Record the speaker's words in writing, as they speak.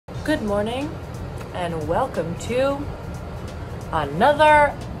Good morning and welcome to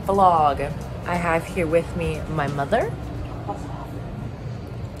another vlog. I have here with me my mother.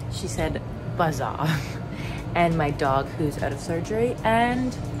 She said buzz off. And my dog who's out of surgery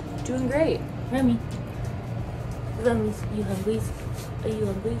and doing great. Remy. Remy, you hungry? Are you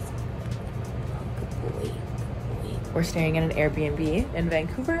hungry? Good boy. We're staying in an Airbnb in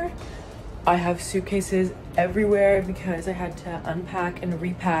Vancouver. I have suitcases everywhere because I had to unpack and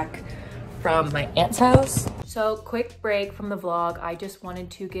repack from my aunt's house. So quick break from the vlog. I just wanted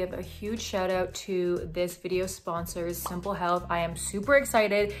to give a huge shout out to this video sponsors, Simple Health. I am super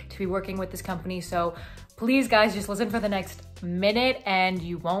excited to be working with this company. So please guys, just listen for the next minute and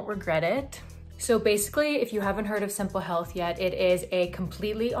you won't regret it. So basically, if you haven't heard of Simple Health yet, it is a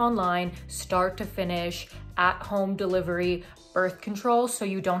completely online, start to finish, at-home delivery birth control. So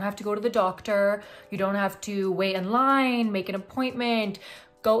you don't have to go to the doctor. You don't have to wait in line, make an appointment,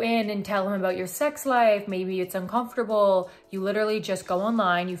 go in and tell them about your sex life. Maybe it's uncomfortable. You literally just go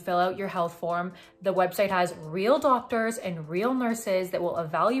online, you fill out your health form. The website has real doctors and real nurses that will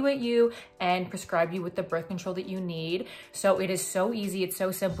evaluate you and prescribe you with the birth control that you need. So it is so easy, it's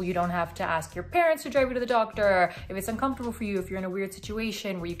so simple. You don't have to ask your parents to drive you to the doctor. If it's uncomfortable for you, if you're in a weird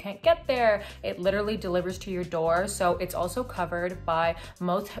situation where you can't get there, it literally delivers to your door. So it's also covered by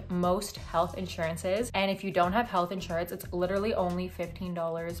most health insurances. And if you don't have health insurance, it's literally only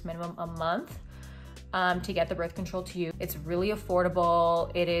 $15 minimum a month to get the birth control to you. It's really affordable.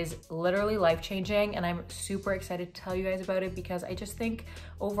 It is literally life-changing, and I'm super excited to tell you guys about it because I just think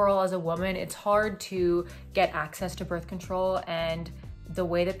overall as a woman, it's hard to get access to birth control, and the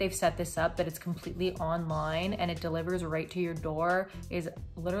way that they've set this up, that it's completely online and it delivers right to your door, is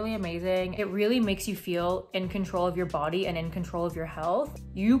literally amazing. It really makes you feel in control of your body and in control of your health.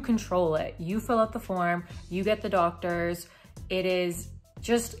 You control it. You fill out the form, you get the doctors. It is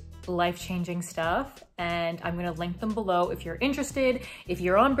just life-changing stuff, and I'm gonna link them below if you're interested. If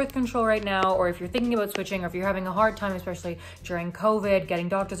you're on birth control right now, or if you're thinking about switching, or if you're having a hard time, especially during COVID, getting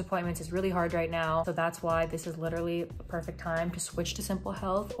doctor's appointments is really hard right now. So that's why this is literally a perfect time to switch to Simple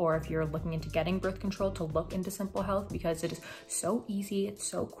Health, or if you're looking into getting birth control, to look into Simple Health because it is so easy, it's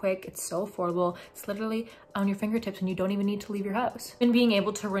so quick, it's so affordable. It's literally on your fingertips and you don't even need to leave your house. And being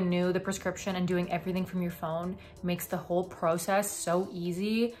able to renew the prescription and doing everything from your phone makes the whole process so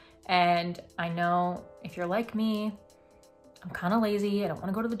easy. And I know if you're like me, I'm kind of lazy. I don't want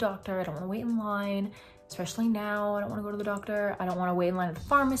to go to the doctor. I don't want to wait in line, especially now. I don't want to go to the doctor. I don't want to wait in line at the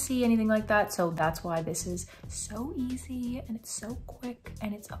pharmacy, anything like that. So that's why this is so easy and it's so quick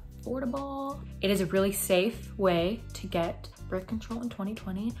and it's affordable. It is a really safe way to get birth control in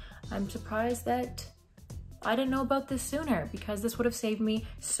 2020. I'm surprised that I didn't know about this sooner, because this would have saved me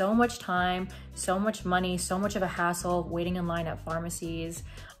so much time, so much money, so much of a hassle, waiting in line at pharmacies,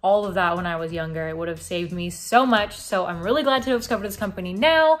 all of that when I was younger. It would have saved me so much. So I'm really glad to have discovered this company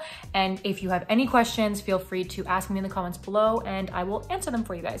now. And if you have any questions, feel free to ask me in the comments below and I will answer them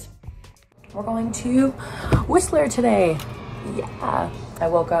for you guys. We're going to Whistler today. Yeah. I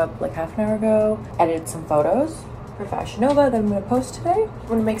woke up like half an hour ago, edited some photos for Fashion Nova that I'm gonna post today. I'm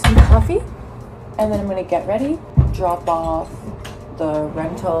gonna make some coffee. And then I'm gonna get ready, drop off the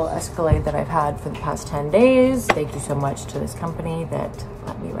rental Escalade that I've had for the past 10 days. Thank you so much to this company that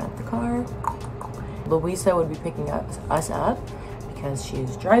let me rent the car. Louisa would be picking us up because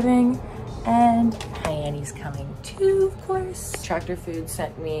she's driving, and Annie's coming too, of course. Tractor Food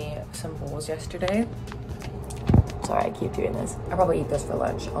sent me some bowls yesterday. Sorry, I keep doing this. I'll probably eat this for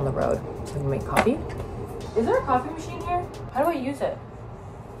lunch on the road. So I'm gonna make coffee. Is there a coffee machine here? How do I use it?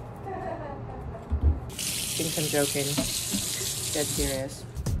 I think I'm joking. Dead serious.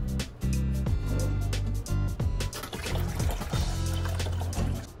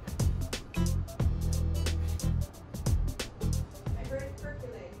 I heard it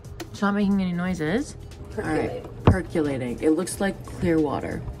percolate. It's not making any noises. Percolating. All right, percolating. It looks like clear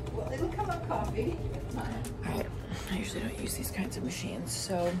water. Well, it'll come up coffee. All right, I usually don't use these kinds of machines.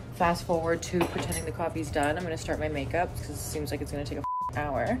 So fast forward to pretending the coffee's done. I'm gonna start my makeup because it seems like it's gonna take a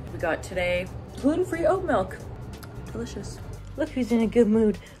hour. We got today gluten-free oat milk. Delicious. Look who's in a good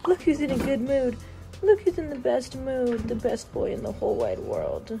mood. Look who's in a good mood. Look who's in the best mood. The best boy in the whole wide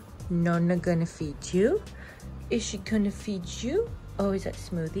world. Nonna gonna feed you? Is she gonna feed you? Oh, is that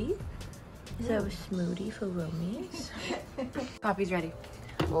smoothie? Is that a smoothie for Romies? Coffee's ready.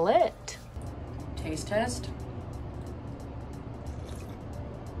 Lit. Taste test.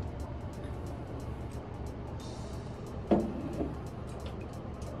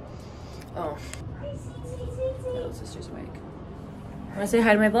 Oh. My little sister's awake. Want to say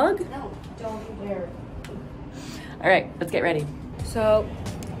hi to my vlog? No, don't you dare. All right, let's get ready. So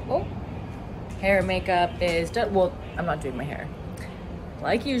Oh, hair and makeup is done. Well, I'm not doing my hair.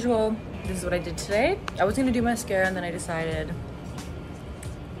 Like usual, this is what I did today. I was gonna do mascara and then I decided,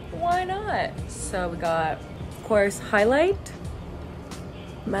 why not? So we got, of course, highlight,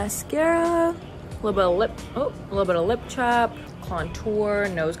 mascara, a little bit of lip chap, contour,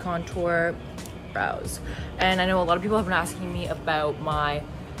 nose contour, brows. And I know a lot of people have been asking me about my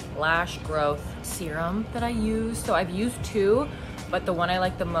lash growth serum that I use. So I've used two, but the one I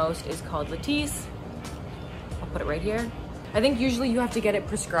like the most is called Latisse. I'll put it right here. I think usually you have to get it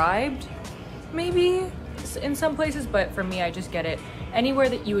prescribed, maybe in some places, but for me, I just get it anywhere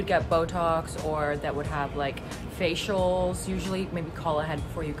that you would get Botox or that would have like facials. Usually, maybe call ahead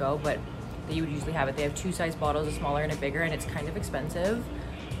before you go, but you would usually have it. They have two size bottles, a smaller and a bigger, and it's kind of expensive.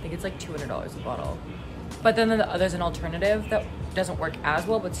 I think it's like $200 a bottle. But then there's an alternative that doesn't work as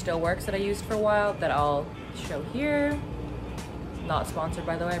well, but still works, that I used for a while, that I'll show here. Not sponsored,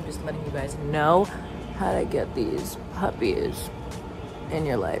 by the way. I'm just letting you guys know how to get these puppies in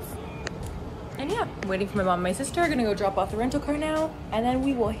your life. And yeah, waiting for my mom and my sister. Gonna go drop off the rental car now, and then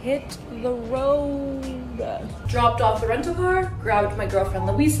we will hit the road. Dropped off the rental car, grabbed my girlfriend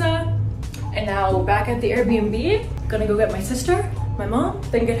Louisa, and now back at the Airbnb. Gonna go get my sister, my mom,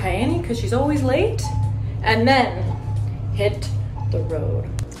 then get Hyani because she's always late, and then hit the road.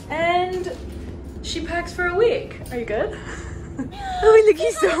 And she packs for a week. Are you good? Oh, look,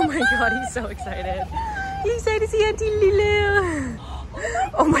 oh my God, he's so excited. He's excited to see Auntie Lulu.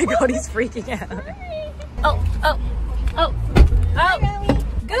 Oh my God, he's freaking out. Oh.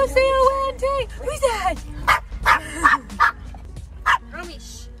 Go say hello, Auntie. Who's that? Romy,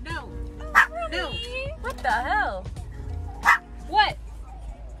 shh. No. No. What the hell? What?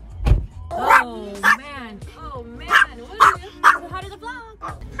 Oh man. What is this? How did the vlog?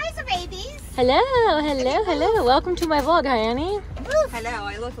 Hi, some babies. Hello. Welcome to my vlog, hi Annie. Hello,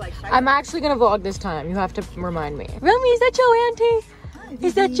 I look like I'm actually gonna vlog this time. You have to remind me. Romy, is that your auntie? Hi,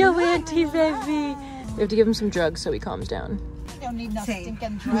 Is that your auntie, baby? We have to give him some drugs so he calms down. You don't need no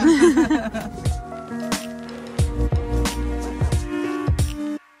stinking drugs.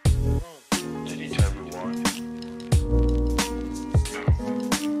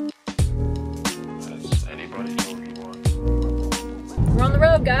 We're on the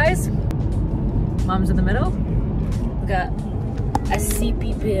road, guys. Mom's in the middle. We got a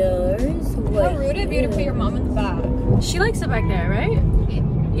CP pillars. How rude of you to put your mom in the back. She likes it back there, right?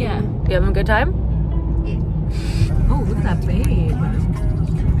 Yeah. You having a good time? Yeah. Oh, look at that babe.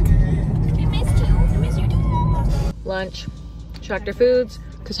 I missed you. I miss you too. Lunch, Tractor Foods,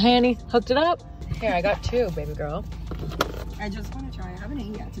 because Hanny hooked it up. Here, I got two, baby girl. I just want to try. I haven't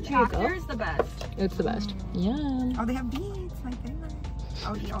eaten yet today. Here you go. Here's the best. It's the best. Yum. Oh, they have beets. My favorite.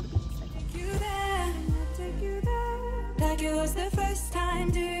 I'll eat all the beets. Take you there, take you there. Like it was the first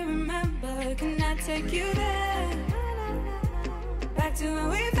time, do you remember? Can I take you there? Back to when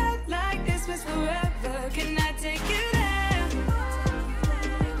we felt like this was forever. Can I take you there?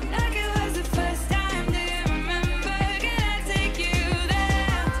 Like it was the first time, do you remember? Can I take you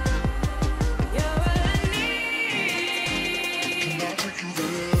there? You're all I need. Can I take you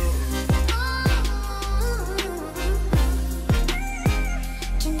there?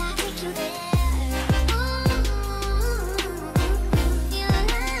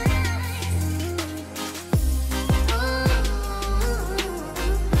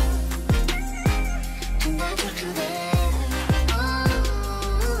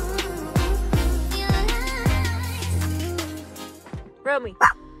 Romy.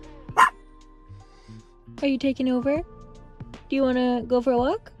 Are you taking over? Do you want to go for a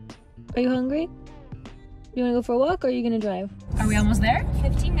walk? Are you hungry? Do you want to go for a walk or are you going to drive? Are we almost there?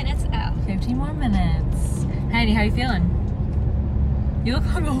 15 minutes out. 15 more minutes. Heidi, how you feeling? You look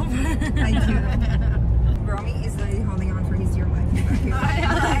hungover. I do. Romy is literally holding on for his dear life.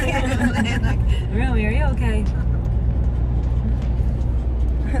 Romy, are you okay?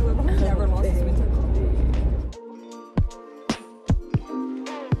 I love how he never lost his winter coffee.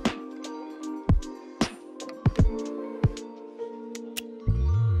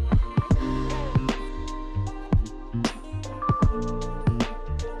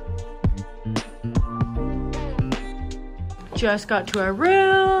 Just got to our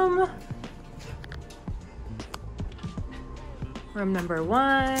room. Room number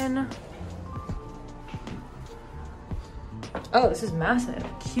 1. Oh, this is massive.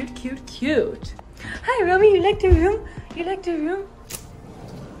 Cute. Hi, Romy, you liked your room? You liked your room?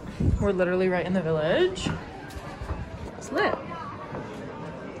 We're literally right in the village. It's lit.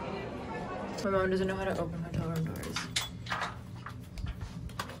 My mom doesn't know how to open hotel room doors.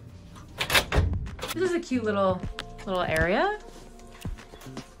 This is a cute little area.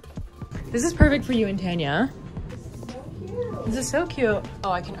 This is perfect for you and Tanya. This is so cute.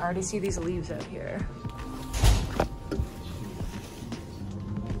 Oh, I can already see these leaves out here.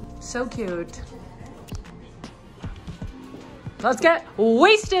 So cute. Let's get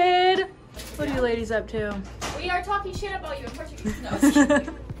wasted. What are you ladies up to? We are talking shit about you in Portuguese. No.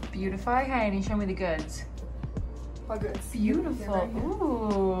 Beautify, honey. Show me the goods. What goods? Beautiful.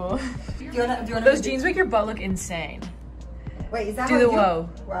 Ooh. Do you wanna Those jeans make your butt look insane. Wait, is that Do how the you whoa.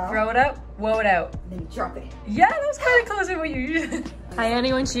 Wow. Throw it up, whoa it out. Then you drop it. Yeah, that was kind of close to what you usually. Hi,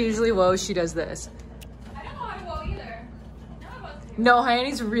 Annie, when she usually woes, she does this. I don't know how to go either. No,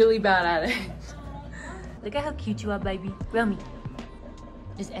 Annie's really bad at it. Look at how cute you are, baby. Romy.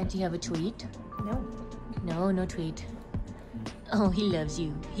 Does Auntie have a tweet? No. No, no tweet. Oh, he loves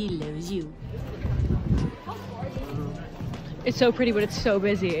you. He loves you. It's so pretty, but it's so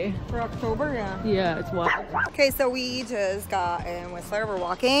busy. For October, yeah. Yeah, it's wild. Okay, so we just got in Whistler. We're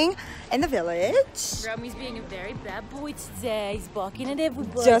walking in the village. Romy's being a very bad boy today. He's barking at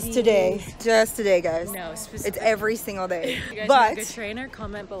everybody. Just today, guys. No, It's every single day. You guys But need a good trainer?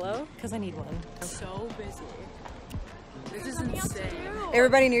 Comment below, because I need one. I'm so busy. This is insane.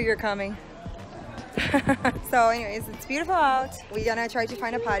 everybody knew you're coming. So anyways, it's beautiful out. We're gonna try to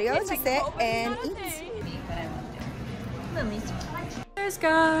find a patio to sit and eat. Cheers,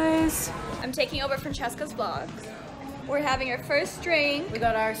 guys. I'm taking over Francesca's vlogs. We're having our first drink. We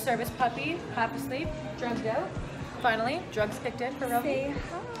got our service puppy, half asleep, drugged out. Finally, drugs kicked in for Romy. Say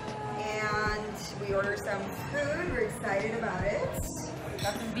hi. And we ordered some food. We're excited about it.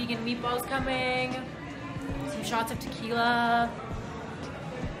 Got some vegan meatballs coming. Some shots of tequila.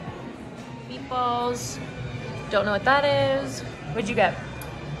 Meatballs. Don't know what that is. What'd you get?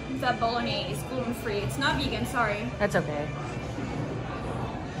 It's a bolognese, gluten-free. It's not vegan, sorry. That's okay.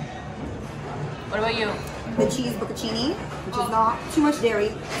 What about you? The cheese bucatini, which is not too much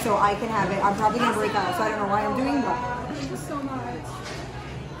dairy, so I can have it. I'm probably gonna break out, so I don't know why I'm doing that. Thank you so much.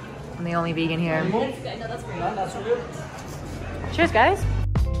 I'm the only vegan here. That's good. No, that's great. Cheers, guys.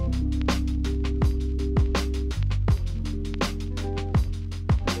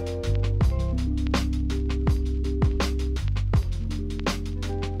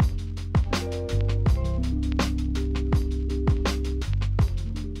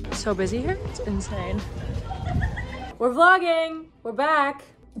 So busy here, it's insane. We're vlogging, we're back.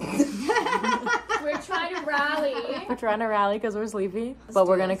 We're trying to rally. We're trying to rally because we're sleepy, but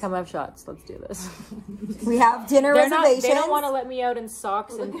we're gonna come have shots. Let's do this. We have dinner reservations. They don't want to let me out in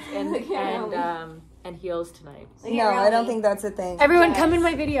socks and heels tonight. No, I don't think that's a thing. Everyone, come in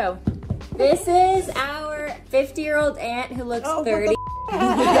my video. This is our 50-year-old aunt who looks 30.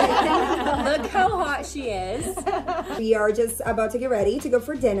 Look how hot she is. We are just about to get ready to go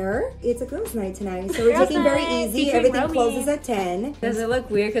for dinner. It's a girls' night tonight, so we're taking very easy. Everything closes at 10. Does it look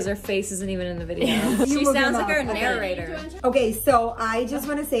weird because her face isn't even in the video? She move your sounds like mouth. our narrator. Okay, so I just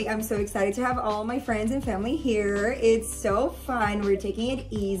want to say I'm so excited to have all my friends and family here. It's so fun. We're taking it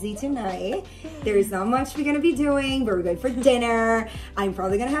easy tonight. There's not much we're gonna be doing, but we're going for dinner. I'm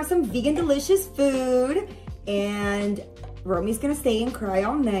probably gonna have some vegan delicious food, and Romy's gonna stay and cry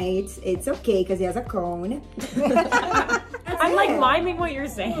all night. It's okay because he has a cone. I'm like miming what you're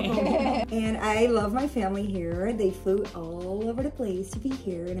saying. And I love my family here. They flew all over the place to be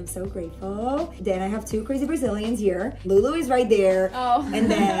here, and I'm so grateful. Then I have two crazy Brazilians here. Lulu is right there. Oh.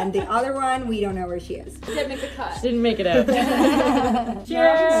 And then the other one, we don't know where she is. Didn't make the cut. Didn't make it out. Cheers!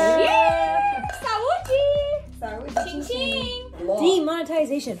 Yeah! Saúde! Ching ching!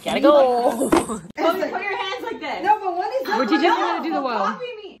 Demonetization. Gotta go. Put your hands like this. No, but one is Would you just want to do the whoa?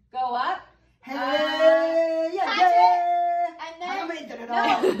 Go up. Hey, yeah, yeah. And then. Why are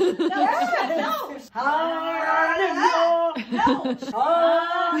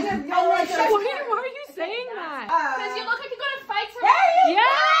you saying that? Because you look like you're gonna fight somebody. Yeah!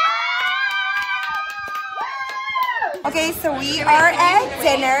 Okay, so we are at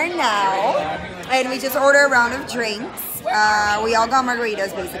dinner now, and we just ordered a round of drinks. We all got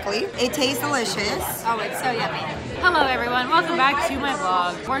margaritas, basically. It tastes delicious. Oh, it's so yummy. Hello, everyone. Welcome back to my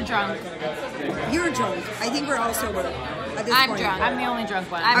vlog. We're drunk. You're drunk. I think we're all sober at this I'm point. drunk. I'm the only drunk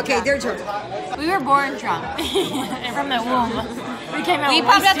one. Okay, they're drunk. We were born drunk. From the womb. We came out We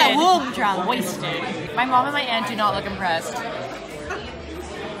popped out the wasted. womb drunk. Wasted. My mom and my aunt do not look impressed.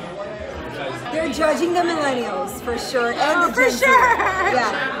 They're judging the millennials, for sure. And the for Gen Z. sure.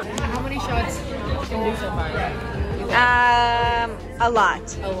 Yeah. How many shots can you do so far? A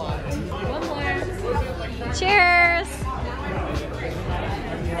lot. A lot. One more. Cheers.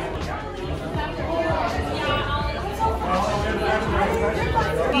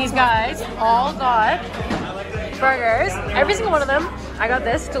 These guys all got burgers, every single one of them. I got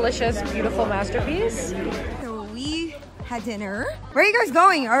this delicious, beautiful masterpiece. So we had dinner. Where are you guys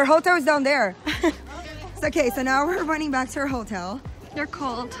going? Our hotel is down there. It's okay, so now we're running back to our hotel. They're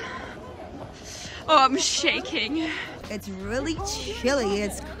cold. Oh, I'm shaking. It's really chilly.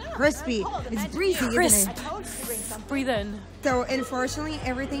 It's crispy. It's breezy, isn't it? Breathe in. So unfortunately,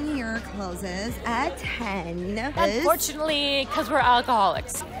 everything here closes at 10. Unfortunately, because we're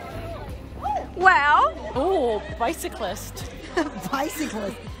alcoholics. Well, Oh, bicyclist.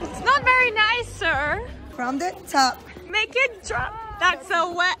 Bicyclist. it's not very nice, sir. From the top. Make it drop. That's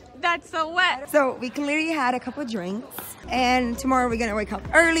so wet. That's so wet. So we clearly had a couple drinks, and tomorrow we're gonna wake up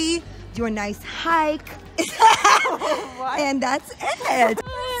early, do a nice hike, and that's it.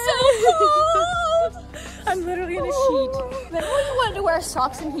 So cold. I'm literally in a sheet. Remember when you wanted to wear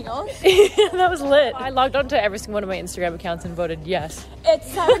socks and heels? That was lit. I logged onto every single one of my Instagram accounts and voted yes. It's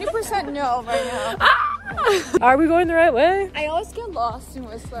 70% no right now. Are we going the right way? I always get lost in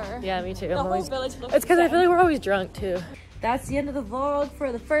Whistler. Yeah, me too. The I'm whole always... village looks It's because the I feel same. like we're always drunk too. That's the end of the vlog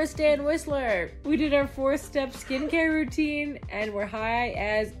for the first day in Whistler. We did our 4-step skincare routine and we're high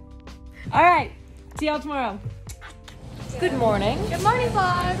as... All right, see y'all tomorrow. Good morning. Good morning,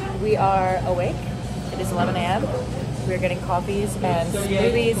 vlog. We are awake. It is 11 a.m. We're getting coffees and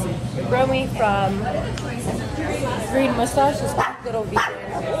smoothies. Romy from Green Mustache, this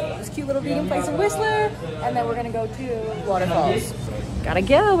cute little vegan place in Whistler. And then we're gonna go to Waterfalls. Gotta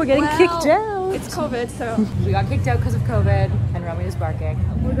go, we're getting kicked out. It's COVID, so We got kicked out because of COVID and Romy was barking.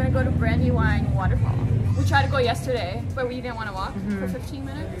 we're gonna go to Brandywine Waterfall. We tried to go yesterday, but we didn't want to walk for 15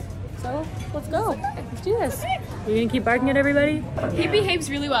 minutes. So let's go, let's do this. You're gonna keep barking at everybody? He behaves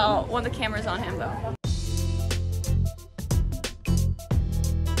really well when the camera's on him, though.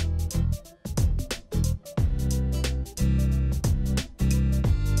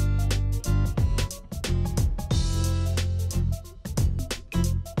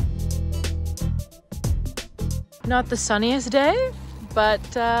 Not the sunniest day, but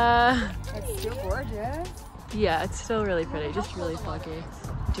It's still gorgeous. yeah, it's still really pretty, just really foggy.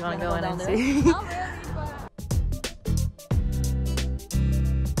 Do you want to go in and see?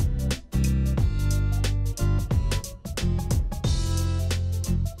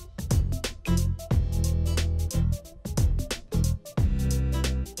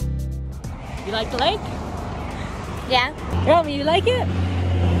 You like the lake? Yeah. Romy, you like it? I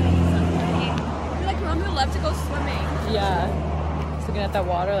feel like Romy would love to go swimming. Yeah. Just looking at that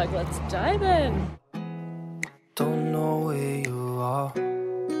water, like, let's dive in. Don't know where you are,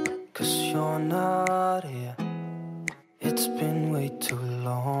 'cause you're not here. It's been way too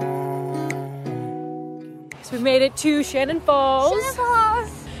long. So we made it to Shannon Falls.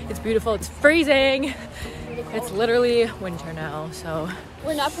 It's beautiful, it's freezing. It's literally winter now, so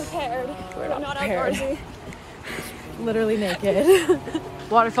We're not prepared. we're not prepared. outdoorsy. Literally naked.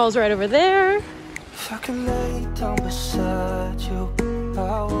 Waterfall's right over there. If I could lay down beside you, I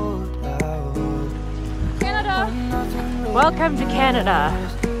would. Canada. Nothing really Welcome to Canada.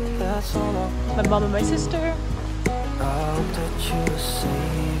 matters, that's all I My mom and my sister. I hope that you're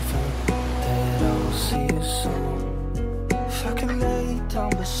safe and that I will see you soon. If I could lay down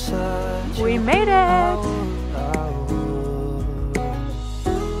beside you, We made I it. would.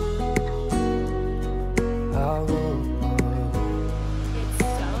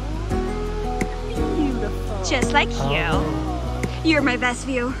 Just like you. You're my best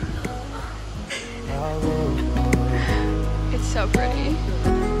view. It's so pretty.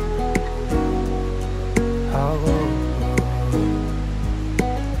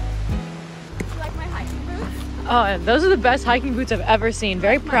 Like my hiking boots? Oh, and those are the best hiking boots I've ever seen.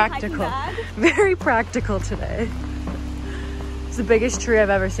 Very My practical. hiking bag? Very practical today. It's the biggest tree I've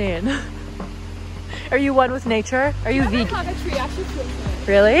ever seen. Are you one with nature? Are you vegan? Hug a tree actually feels good.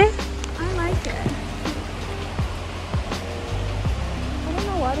 Really? I like it. I don't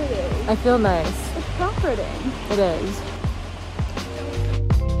know what it is. I feel nice. It's comforting. It is.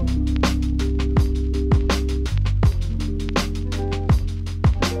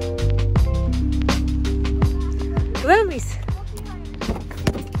 Romies.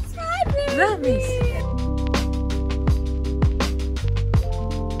 Romies.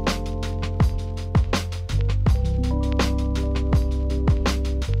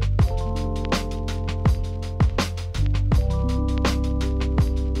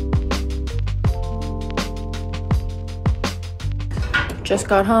 Just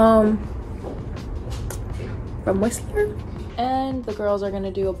got home from Whistler and the girls are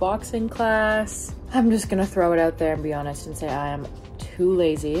gonna do a boxing class. I'm just gonna throw it out there and be honest and say I am too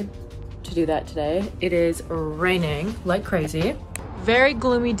lazy to do that today. It is raining like crazy. Very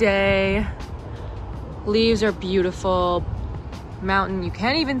gloomy day. Leaves are beautiful. Mountain you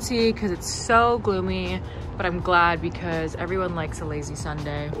can't even see because it's so gloomy, but I'm glad because everyone likes a lazy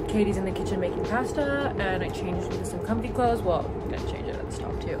Sunday. Katie's in the kitchen making pasta, and I changed into some comfy clothes. Well, I'm gonna change it at the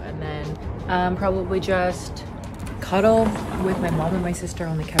stop too, and then probably just cuddle with my mom and my sister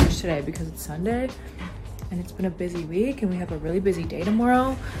on the couch today because it's Sunday and it's been a busy week and we have a really busy day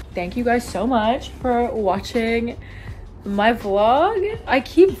tomorrow. Thank you guys so much for watching my vlog. I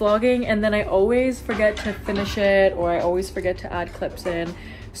keep vlogging and then I always forget to finish it, or I always forget to add clips in,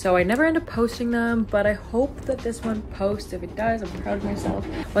 so I never end up posting them, but I hope that this one posts. If it does, I'm proud of myself.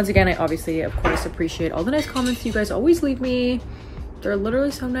 Once again, I obviously of course appreciate all the nice comments you guys always leave me. They're literally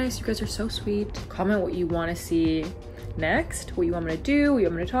so nice. You guys are so sweet. Comment what you want to see next, what you want me to do, what you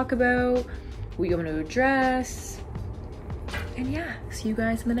want me to talk about, what you want me to address, and yeah, see you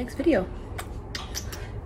guys in the next video.